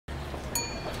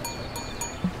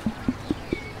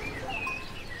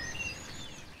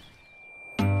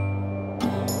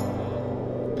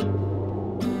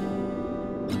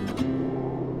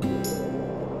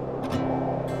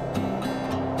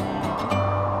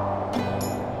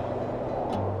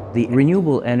The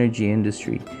renewable energy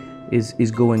industry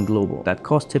is going global. That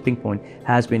cost tipping point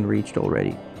has been reached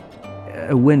already.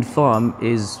 A wind farm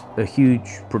is a huge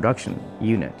production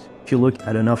unit. If you look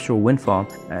at an offshore wind farm,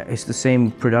 it's the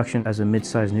same production as a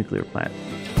mid-sized nuclear plant.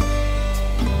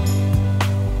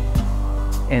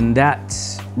 And that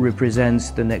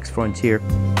represents the next frontier.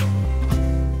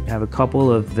 You have a couple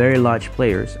of very large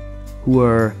players who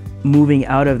are moving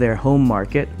out of their home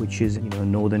market, which is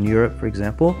Northern Europe, for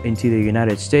example, into the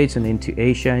United States and into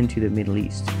Asia, into the Middle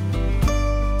East.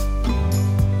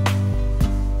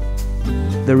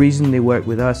 The reason they work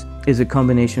with us is a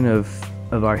combination of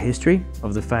our history,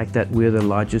 of the fact that we're the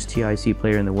largest TIC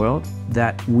player in the world,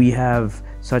 that we have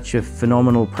such a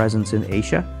phenomenal presence in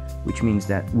Asia, which means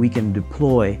that we can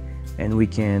deploy and we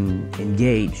can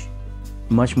engage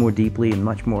much more deeply and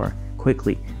much more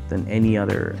quickly than any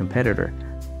other competitor.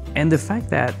 And the fact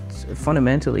that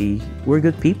fundamentally we're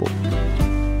good people.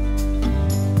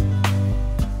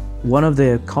 One of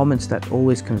the comments that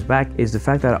always comes back is the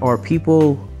fact that our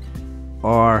people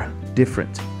are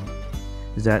different.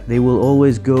 Is that they will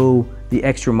always go the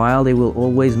extra mile, they will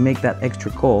always make that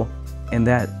extra call, and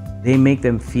that they make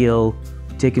them feel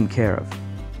taken care of.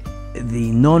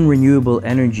 The non-renewable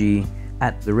energy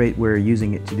at the rate we're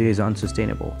using it today is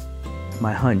unsustainable.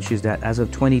 My hunch is that as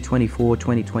of 2024,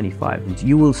 2025,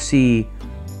 you will see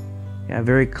a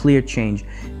very clear change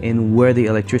in where the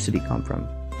electricity comes from.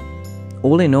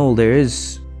 All in all, there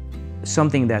is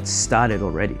something that's started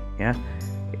already. Yeah,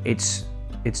 it's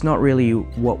not really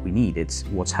what we need, it's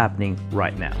what's happening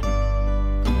right now.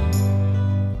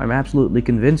 I'm absolutely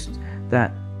convinced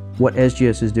that what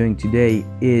SGS is doing today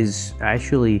is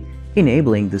actually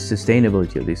enabling the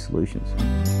sustainability of these solutions.